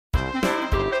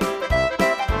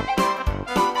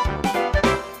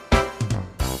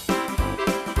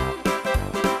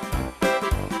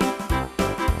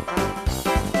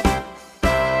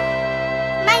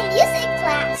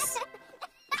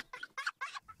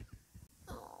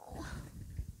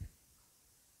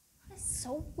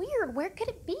so weird. Where could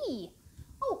it be?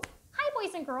 Oh, hi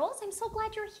boys and girls. I'm so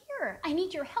glad you're here. I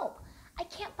need your help. I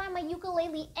can't find my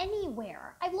ukulele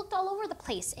anywhere. I've looked all over the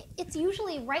place. It's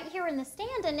usually right here in the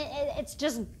stand and it's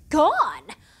just gone.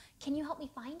 Can you help me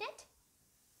find it?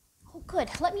 Oh, good.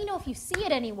 Let me know if you see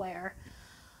it anywhere.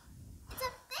 It's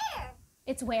up there.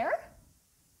 It's where?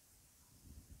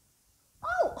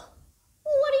 Oh,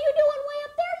 what are you doing way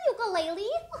up there, ukulele?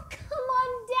 Oh, come on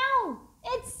down.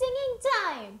 It's singing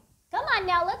time. Come on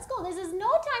now, let's go. This is no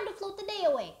time to float the day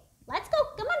away. Let's go,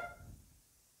 come on.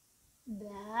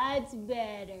 That's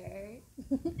better.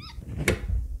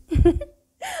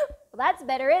 Well, that's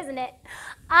better, isn't it?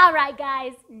 All right,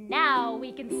 guys, now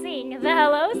we can sing the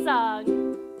hello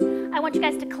song. I want you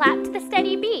guys to clap to the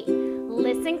steady beat.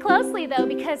 Listen closely, though,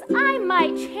 because I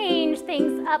might change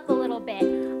things up a little bit.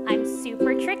 I'm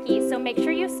super tricky, so make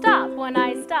sure you stop when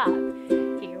I stop.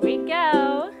 Here we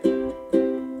go.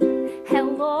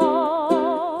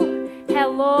 Hello,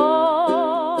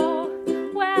 hello,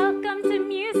 welcome to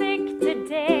music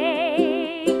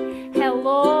today.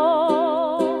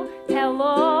 Hello,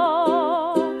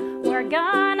 hello, we're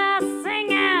gonna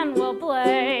sing and we'll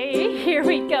play. Here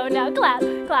we go, now clap,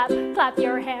 clap, clap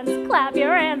your hands together.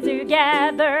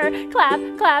 Clap,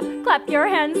 clap, clap your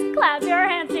hands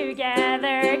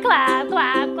together. Clap,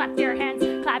 clap, clap your hands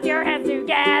together. Clap, clap, clap your hands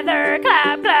together.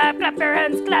 Clap,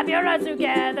 clap, clap your hands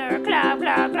together. Clap,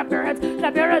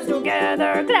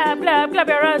 clap, clap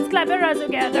your hands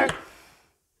together.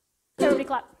 Everybody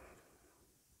clap.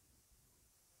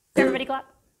 Everybody clap.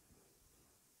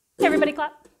 Everybody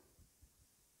clap.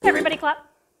 Everybody clap.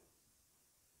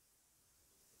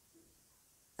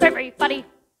 Everybody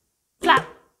clap.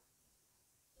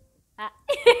 I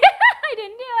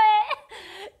didn't do it.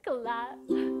 Clap,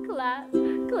 clap,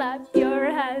 clap your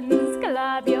hands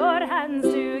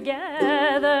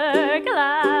together.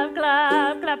 Clap,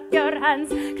 clap, clap your hands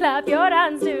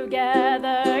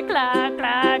together. Clap,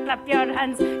 clap, clap your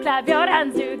hands together. Clap, clap, clap your hands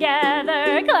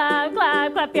together. Clap,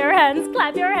 clap, clap your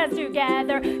hands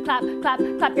together. Clap, clap,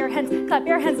 clap your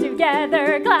hands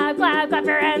together. Clap, clap, clap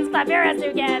your hands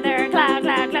together. Clap,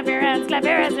 clap,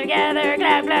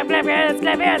 clap your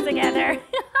hands together.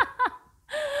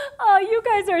 Oh, you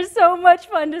guys are so much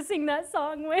fun to sing that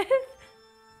song with.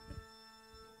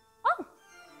 Oh,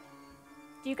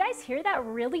 do you guys hear that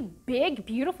really big,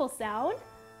 beautiful sound?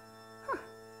 Huh,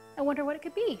 I wonder what it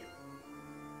could be.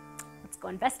 Let's go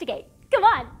investigate. Come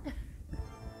on.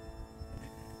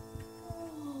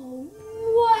 Oh,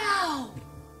 wow.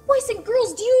 Boys and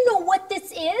girls, do you know what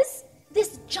this is?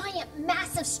 This giant,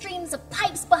 massive streams of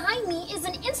pipes behind me is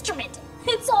an instrument.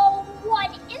 It's all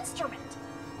one instrument.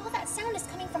 All that sound is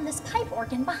coming from this pipe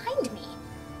organ behind me.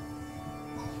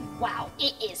 Wow,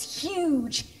 it is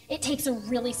huge. It takes a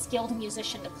really skilled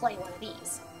musician to play one of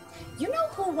these. You know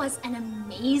who was an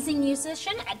amazing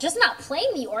musician at just not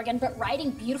playing the organ, but writing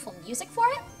beautiful music for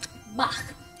it? Bach.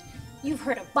 You've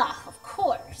heard of Bach, of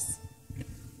course.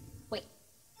 Wait,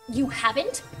 you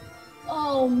haven't?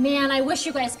 Oh man, I wish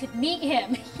you guys could meet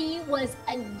him. He was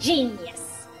a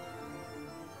genius.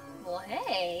 Well,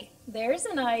 hey, there's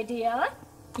an idea.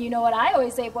 You know what I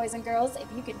always say, boys and girls, if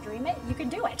you can dream it, you can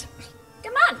do it.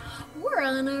 Come on, we're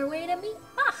on our way to meet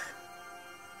Bach.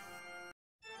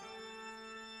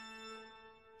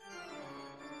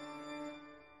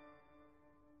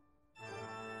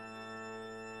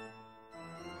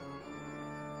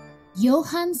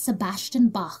 Johann Sebastian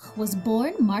Bach was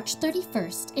born March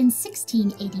 31st in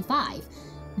 1685.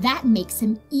 That makes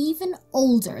him even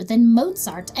older than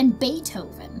Mozart and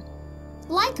Beethoven.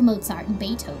 Like Mozart and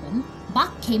Beethoven,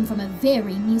 Bach came from a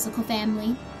very musical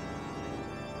family.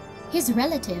 His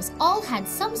relatives all had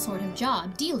some sort of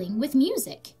job dealing with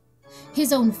music.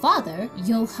 His own father,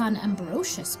 Johann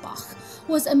Ambrosius Bach,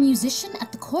 was a musician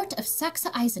at the court of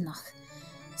Saxe-Eisenach.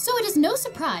 So it is no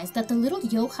surprise that the little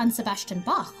Johann Sebastian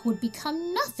Bach would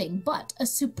become nothing but a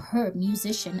superb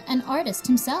musician and artist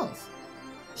himself.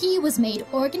 He was made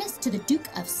organist to the Duke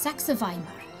of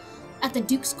Saxe-Weimar. At the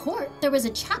Duke's court, there was a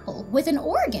chapel with an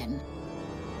organ.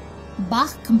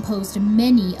 Bach composed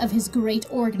many of his great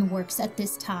organ works at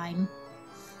this time,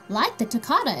 like the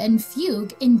Toccata and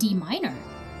Fugue in D minor,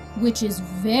 which is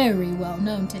very well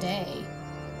known today.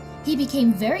 He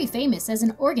became very famous as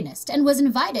an organist and was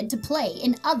invited to play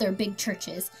in other big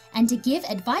churches and to give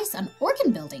advice on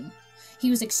organ building.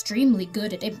 He was extremely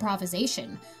good at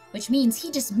improvisation, which means he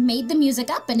just made the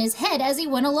music up in his head as he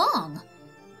went along.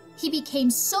 He became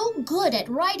so good at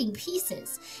writing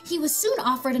pieces, he was soon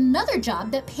offered another job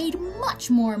that paid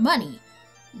much more money.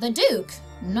 The Duke,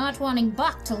 not wanting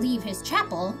Bach to leave his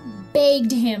chapel,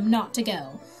 begged him not to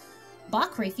go.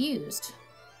 Bach refused.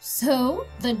 So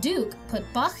the Duke put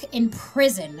Bach in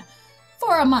prison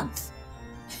for a month.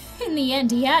 In the end,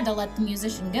 he had to let the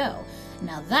musician go.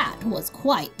 Now that was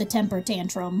quite the temper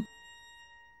tantrum.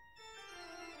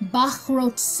 Bach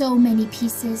wrote so many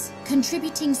pieces,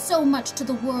 contributing so much to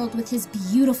the world with his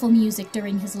beautiful music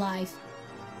during his life.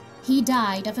 He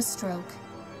died of a stroke.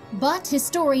 But his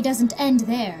story doesn't end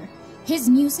there. His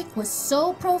music was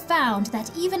so profound that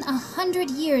even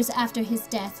 100 years after his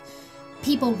death,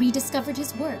 people rediscovered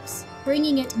his works,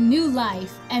 bringing it new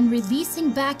life and releasing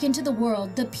back into the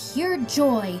world the pure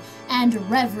joy and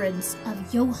reverence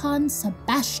of Johann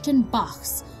Sebastian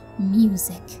Bach's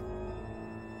music.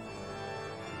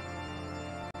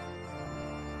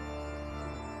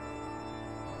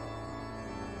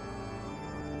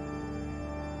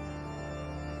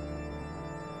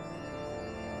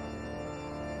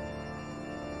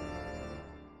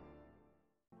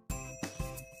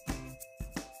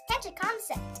 Catch a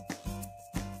concept.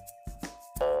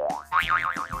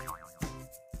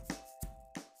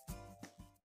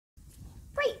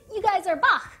 Great, you guys are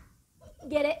Bach.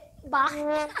 Get it? Bach. You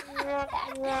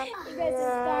guys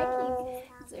are Bach.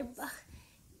 They're Bach.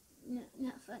 No,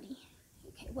 not funny.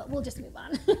 Okay, well, we'll just move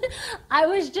on. I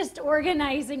was just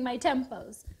organizing my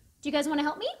tempos. Do you guys want to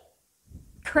help me?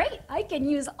 Great, I can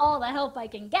use all the help I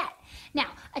can get.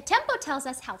 Now, a tempo tells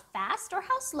us how fast or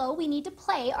how slow we need to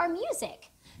play our music.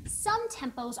 Some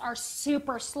tempos are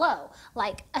super slow,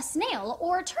 like a snail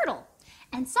or a turtle,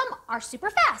 and some are super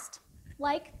fast,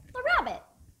 like a rabbit.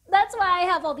 That's why I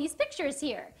have all these pictures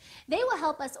here. They will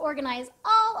help us organize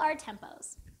all our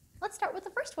tempos. Let's start with the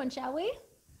first one, shall we?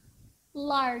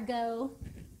 Largo.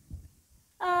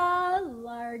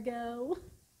 Largo.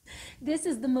 This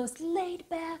is the most laid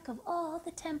back of all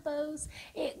the tempos.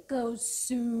 It goes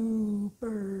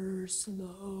super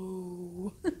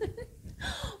slow.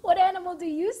 What animal do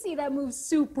you see that moves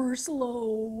super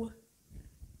slow?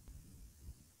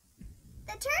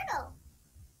 The turtle.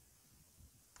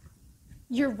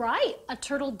 You're right, a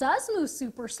turtle does move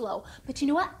super slow. But you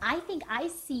know what? I think I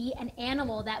see an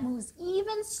animal that moves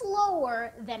even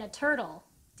slower than a turtle.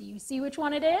 Do you see which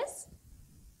one it is?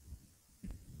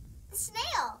 The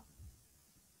snail.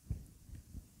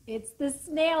 It's the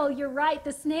snail, you're right.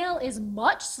 The snail is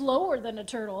much slower than a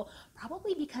turtle,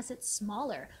 probably because it's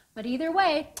smaller. But either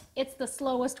way, it's the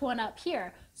slowest one up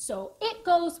here. So it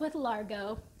goes with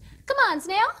Largo. Come on,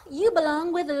 snail, you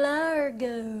belong with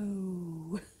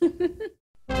Largo.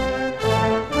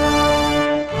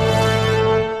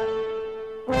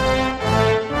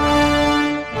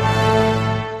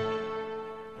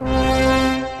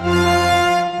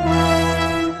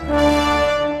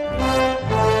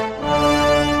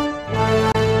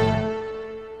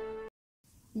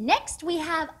 Next, we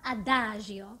have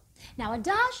Adagio. Now,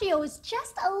 Adagio is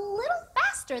just a little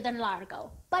faster than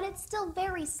Largo, but it's still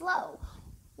very slow.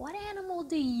 What animal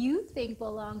do you think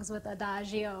belongs with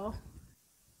Adagio?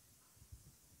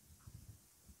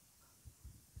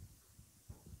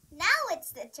 Now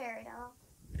it's the turtle.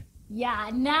 Yeah,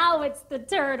 now it's the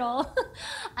turtle.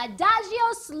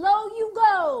 Adagio, slow you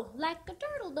go, like a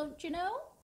turtle, don't you know?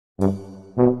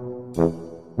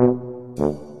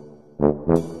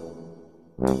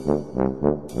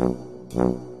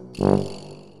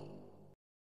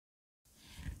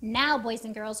 Now, boys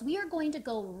and girls, we are going to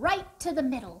go right to the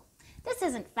middle. This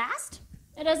isn't fast.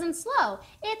 It isn't slow.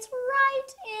 It's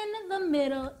right in the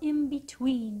middle, in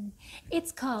between.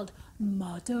 It's called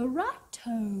moderato.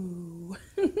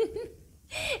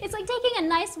 It's like taking a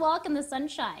nice walk in the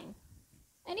sunshine.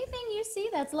 Anything you see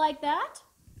that's like that?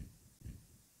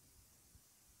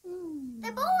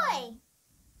 The boy.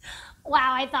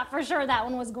 Wow, I thought for sure that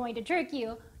one was going to trick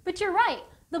you. But you're right.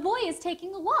 The boy is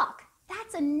taking a walk.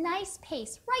 That's a nice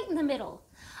pace, right in the middle.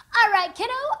 All right,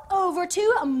 kiddo, over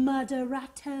to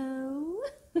moderato.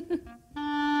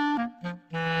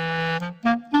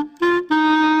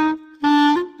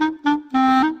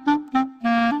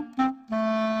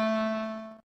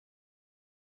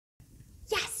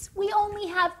 Yes, we only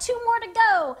have 2 more to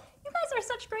go. You guys are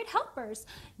such great helpers.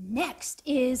 Next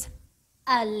is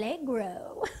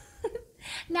allegro.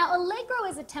 Now, allegro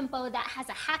is a tempo that has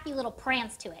a happy little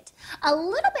prance to it, a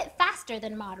little bit faster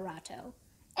than moderato.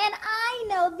 And I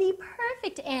know the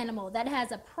perfect animal that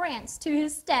has a prance to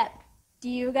his step. Do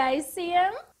you guys see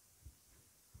him?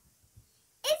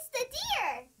 It's the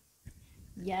deer.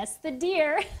 Yes, the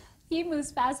deer. He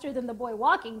moves faster than the boy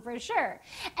walking for sure.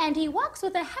 And he walks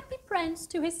with a happy prance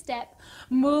to his step.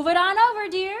 Move it on over,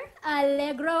 dear.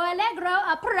 Allegro, allegro,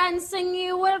 a prancing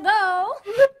you will go.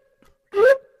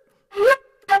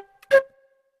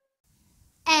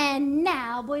 And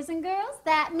now Wow, boys and girls,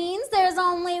 that means there's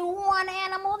only one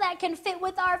animal that can fit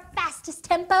with our fastest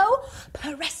tempo.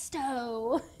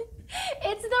 Presto!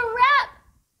 It's the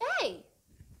Hey!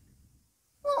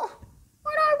 Well,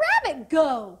 where'd our rabbit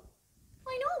go?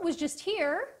 I know it was just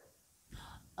here.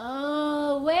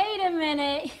 Oh, wait a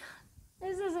minute.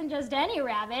 This isn't just any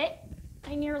rabbit.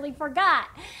 I nearly forgot.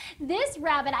 This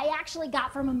rabbit I actually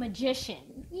got from a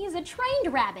magician. He's a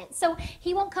trained rabbit, so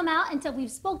he won't come out until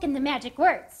we've spoken the magic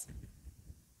words.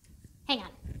 Hang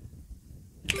on.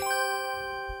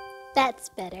 That's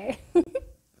better.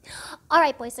 All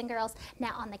right, boys and girls.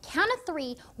 Now, on the count of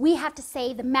 3, we have to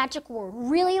say the magic word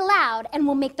really loud, and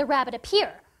we'll make the rabbit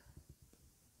appear.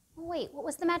 Wait, what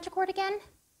was the magic word again?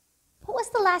 What was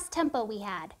the last tempo we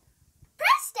had?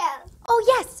 Presto! Oh,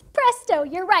 yes, presto,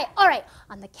 you're right. All right,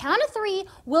 on the count of 3,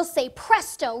 we'll say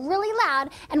presto really loud,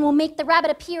 and we'll make the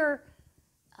rabbit appear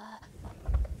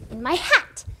in my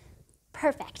hat.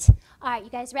 Perfect. All right, you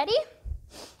guys ready?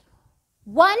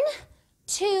 1,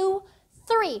 2,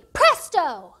 3,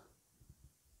 presto!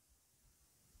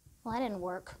 Well, that didn't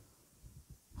work.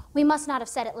 We must not have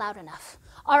said it loud enough.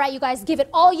 All right, you guys, give it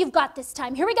all you've got this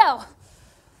time. Here we go.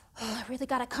 Oh, I really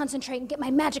gotta concentrate and get my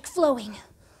magic flowing.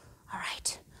 All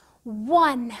right,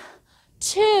 1,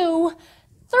 2,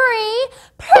 3,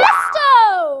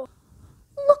 presto!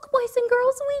 Look, boys and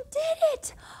girls, we did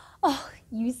it. Oh,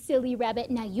 you silly rabbit,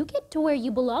 now you get to where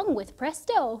you belong with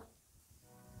presto.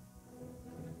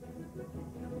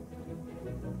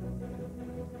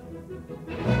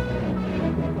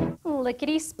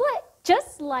 Lickety-split,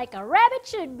 just like a rabbit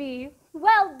should be.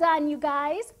 Well done, you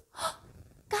guys.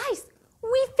 Guys,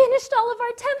 we finished all of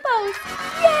our tempos.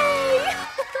 Yay!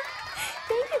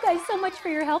 Thank you guys so much for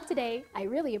your help today. I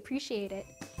really appreciate it.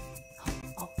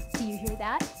 Oh, do you hear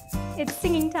that? It's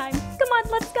singing time. Come on,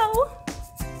 let's go.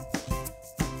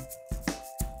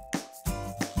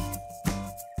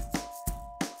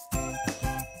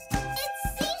 It's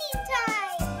singing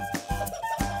time!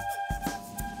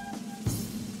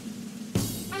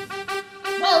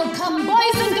 Welcome,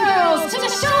 boys and girls, to the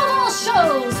show of all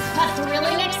shows, a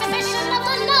thrilling exhibition of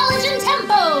the knowledge and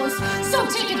tempos. So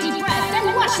take a deep breath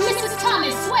and watch Mrs.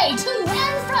 Thomas sway to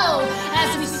and fro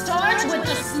as we start with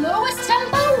the slowest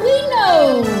tempo we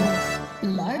know.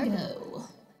 Largo.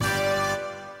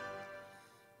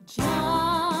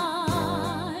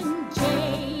 John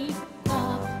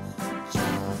Jacob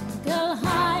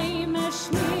Jingleheimer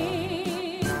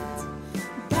Schmidt.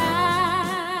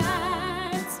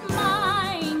 That's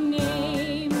my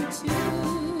name too.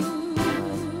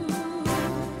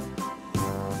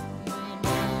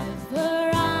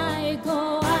 Whenever I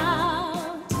go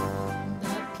out,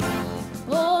 the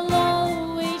people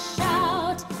always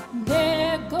shout,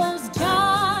 "There goes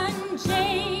John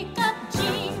Jacob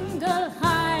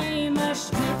Jingleheimer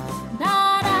Schmidt."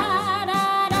 Da da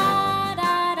da da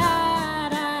da da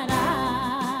da da.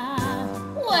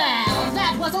 Well,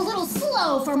 that was a little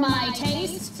slow for my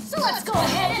taste, so let's go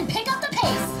ahead and pick up the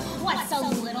pace. What's a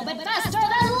little bit faster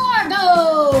than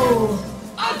Largo?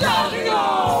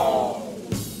 Adagio!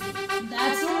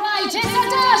 That's right, it's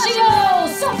Adagio!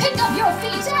 So pick up your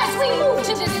feet as we move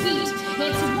to this beat.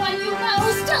 It's one you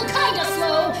know, still kinda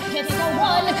slow. It's the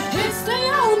one, it's the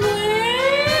only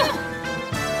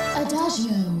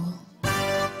Adagio.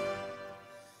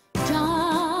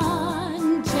 John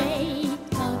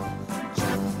Jacob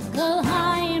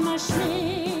Jingleheimer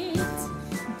Schmidt.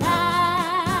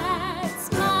 That's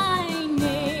my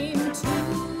name too.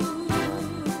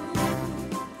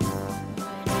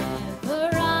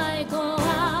 Whenever I go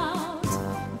out,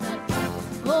 the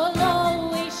people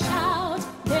always shout,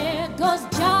 "There goes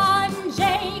John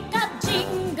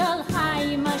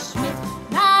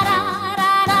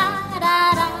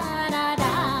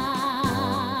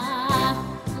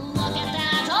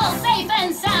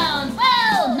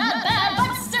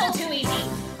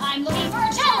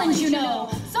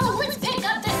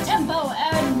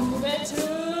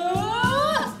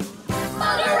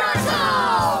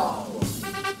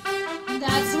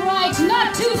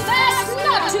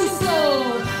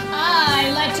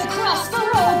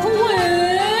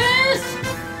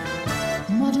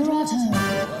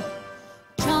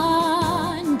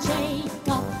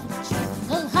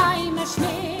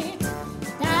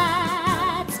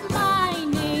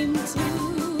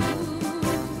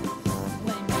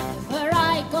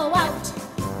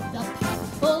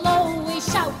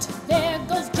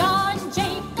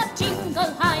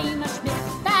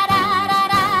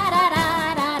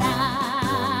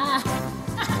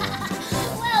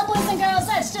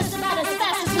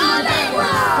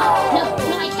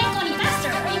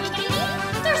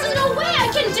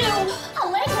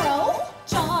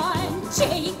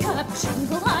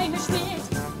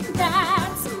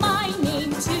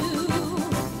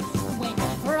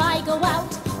I go out,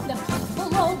 the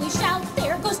people always shout,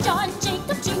 there goes John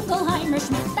Jacob Jingleheimer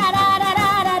Schmidt.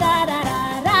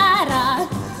 Da-da-da-da-da-da-da-da-da.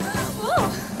 Ooh.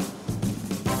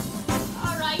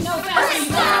 All right, no faster.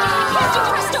 You can't do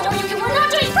presto. We're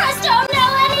not doing presto. No,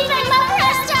 anything but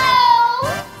presto.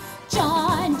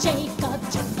 John Jacob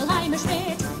Jingleheimer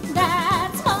Schmidt.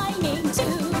 That's my name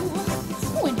too.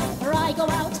 Whenever I go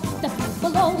out, the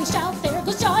people always shout, there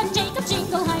goes John Jacob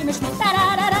Jingleheimer Schmidt.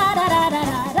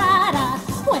 Da-da-da-da-da-da-da-da-da.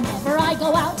 Whenever I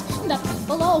go out, the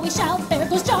people always shout, there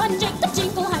goes John Jacob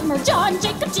Jingleheimer, John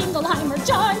Jacob Jingleheimer,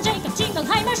 John Jacob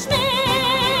Jingleheimer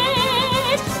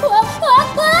Schmidt. Whoa, whoa,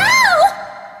 whoa!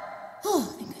 Oh,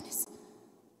 thank goodness.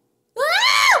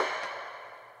 Whoa!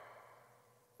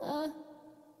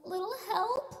 Little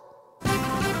help?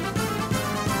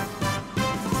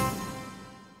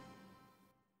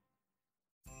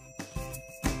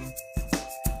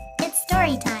 It's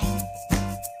story time.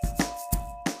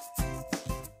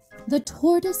 The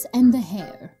Tortoise and the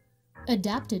Hare,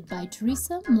 adapted by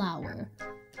Teresa Mlawer,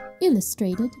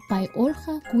 illustrated by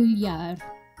Olga Cuella.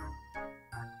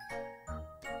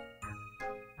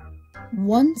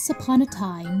 Once upon a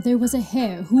time, there was a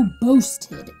hare who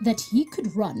boasted that he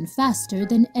could run faster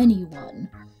than anyone.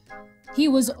 He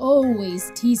was always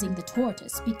teasing the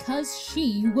tortoise because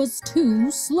she was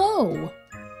too slow.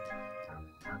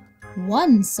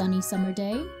 One sunny summer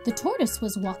day, the tortoise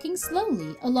was walking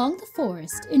slowly along the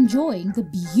forest, enjoying the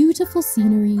beautiful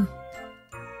scenery.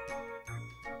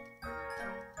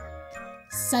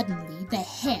 Suddenly, the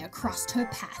hare crossed her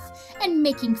path and,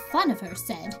 making fun of her,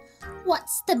 said,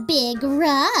 "What's the big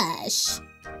rush?"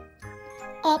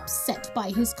 Upset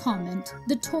by his comment,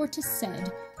 the tortoise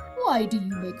said, "Why do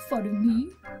you make fun of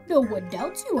me? No one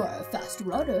doubts you are a fast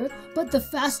runner, but the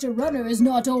faster runner is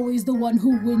not always the one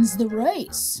who wins the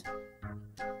race."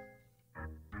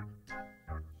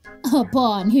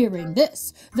 Upon hearing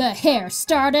this, the hare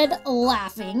started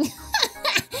laughing.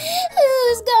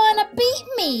 "Who's gonna beat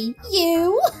me?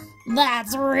 You?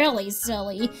 That's really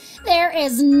silly. There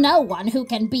is no one who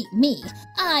can beat me.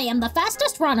 I am the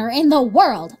fastest runner in the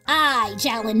world. I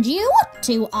challenge you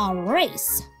to a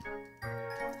race."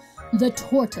 The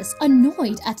tortoise,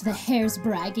 annoyed at the hare's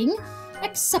bragging,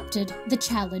 accepted the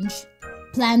challenge.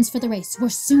 Plans for the race were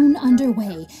soon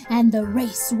underway, and the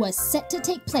race was set to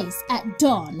take place at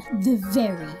dawn the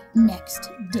very next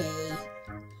day.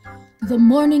 The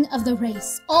morning of the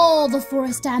race, all the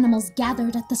forest animals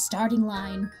gathered at the starting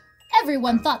line.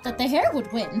 Everyone thought that the hare would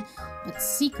win, but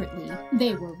secretly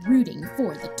they were rooting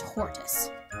for the tortoise.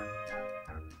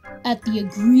 At the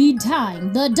agreed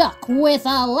time, the duck, with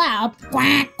a loud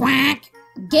quack quack,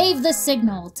 gave the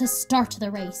signal to start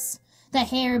the race. The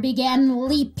hare began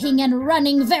leaping and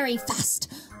running very fast,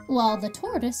 while the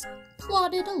tortoise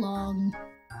plodded along.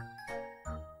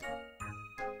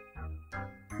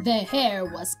 The hare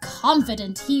was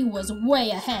confident he was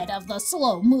way ahead of the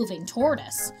slow-moving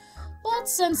tortoise. But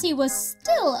since he was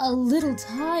still a little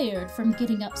tired from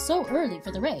getting up so early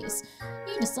for the race,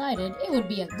 he decided it would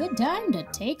be a good time to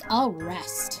take a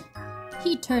rest.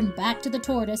 He turned back to the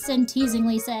tortoise and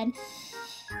teasingly said,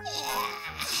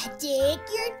 "Take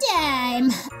your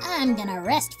time. I'm gonna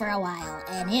rest for a while,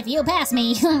 and if you pass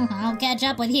me, I'll catch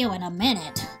up with you in a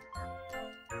minute."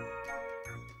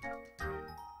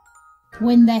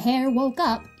 When the hare woke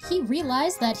up, he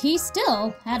realized that he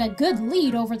still had a good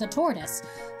lead over the tortoise,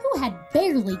 who had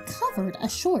barely covered a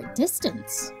short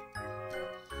distance.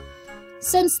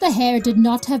 Since the hare did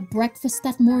not have breakfast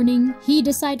that morning, he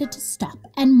decided to stop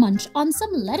and munch on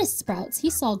some lettuce sprouts he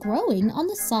saw growing on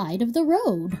the side of the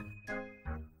road.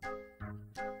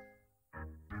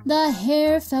 The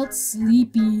hare felt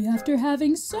sleepy after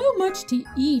having so much to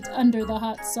eat under the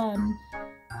hot sun.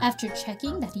 After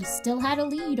checking that he still had a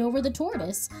lead over the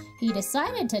tortoise, he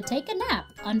decided to take a nap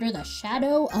under the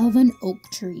shadow of an oak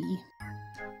tree.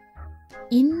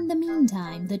 In the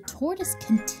meantime, the tortoise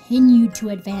continued to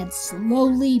advance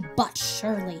slowly but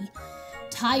surely.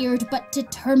 Tired but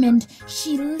determined,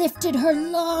 she lifted her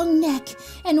long neck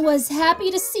and was happy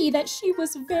to see that she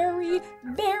was very,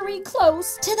 very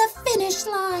close to the finish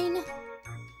line.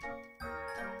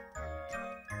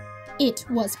 It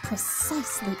was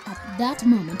precisely at that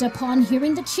moment, upon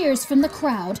hearing the cheers from the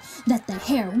crowd, that the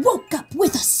hare woke up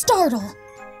with a startle.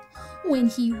 When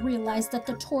he realized that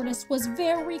the tortoise was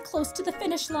very close to the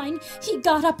finish line, he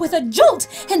got up with a jolt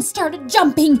and started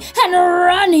jumping and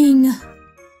running.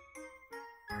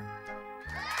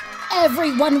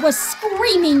 Everyone was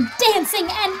screaming, dancing,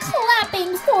 and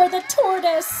clapping for the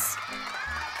tortoise.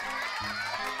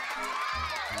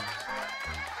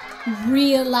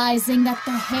 Realizing that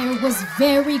the hare was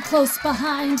very close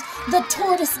behind, the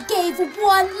tortoise gave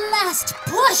one last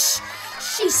push.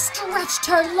 She stretched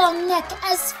her long neck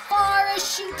as far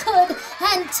as she could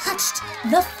and touched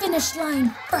the finish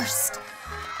line first.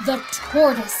 The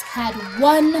tortoise had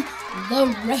won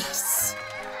the race.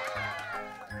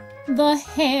 The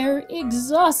hare,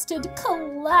 exhausted,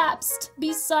 collapsed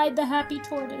beside the happy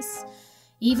tortoise.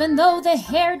 Even though the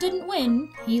hare didn't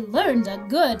win, he learned a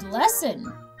good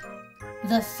lesson.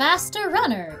 The faster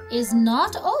runner is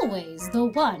not always the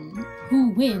one who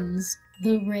wins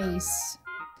the race.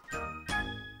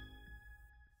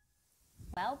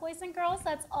 Well, boys and girls,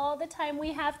 that's all the time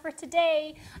we have for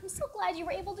today. I'm so glad you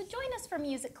were able to join us for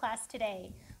music class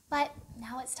today. But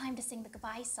now it's time to sing the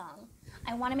goodbye song.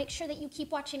 I want to make sure that you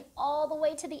keep watching all the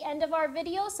way to the end of our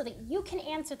video so that you can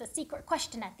answer the secret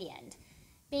question at the end.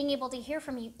 Being able to hear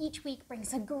from you each week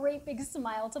brings a great big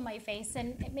smile to my face,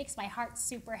 and it makes my heart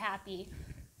super happy.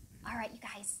 All right, you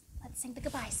guys, let's sing the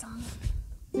goodbye song.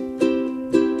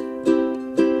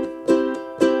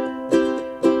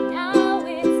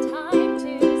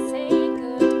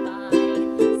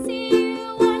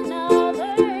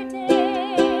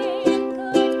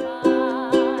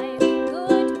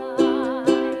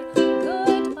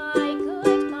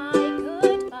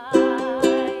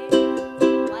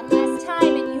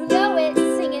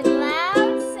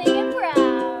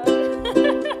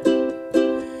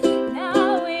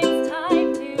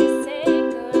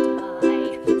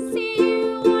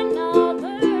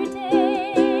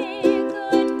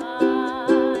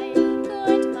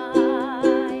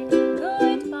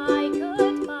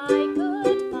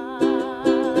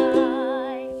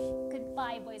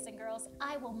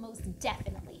 I will most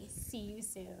definitely see you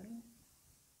soon.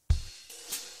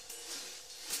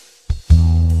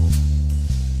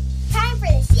 Time for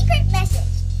the secret message.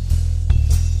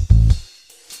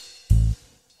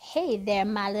 Hey there,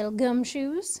 my little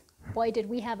gumshoes. Boy, did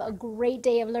we have a great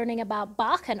day of learning about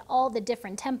Bach and all the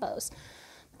different tempos.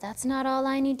 But that's not all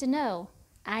I need to know.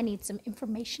 I need some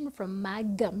information from my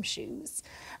gumshoes.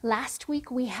 Last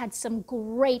week we had some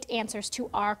great answers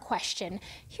to our question.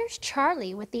 Here's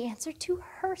Charlie with the answer to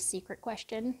her secret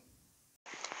question.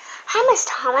 Hi, Miss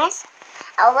Thomas.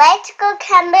 I'd like to go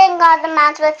camping on the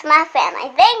mountain with my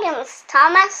family. Thank you, Miss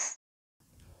Thomas.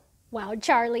 Wow,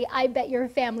 Charlie, I bet your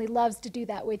family loves to do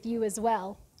that with you as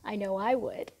well. I know I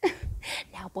would.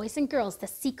 Now, boys and girls, the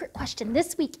secret question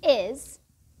this week is,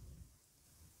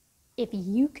 if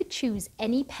you could choose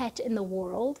any pet in the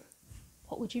world,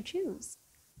 what would you choose?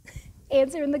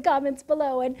 Answer in the comments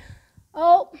below. And,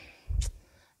 oh,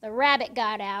 the rabbit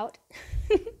got out.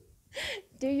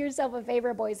 Do yourself a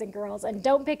favor, boys and girls, and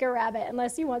don't pick a rabbit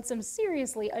unless you want some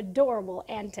seriously adorable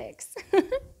antics.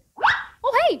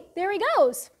 Oh, hey, there he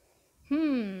goes.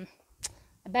 I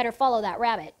better follow that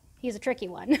rabbit. He's a tricky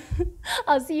one.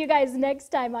 I'll see you guys next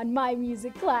time on My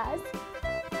Music Class.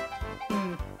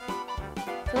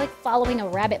 I feel like following a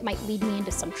rabbit might lead me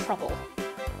into some trouble.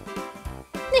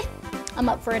 I'm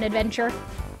up for an adventure.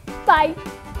 Bye.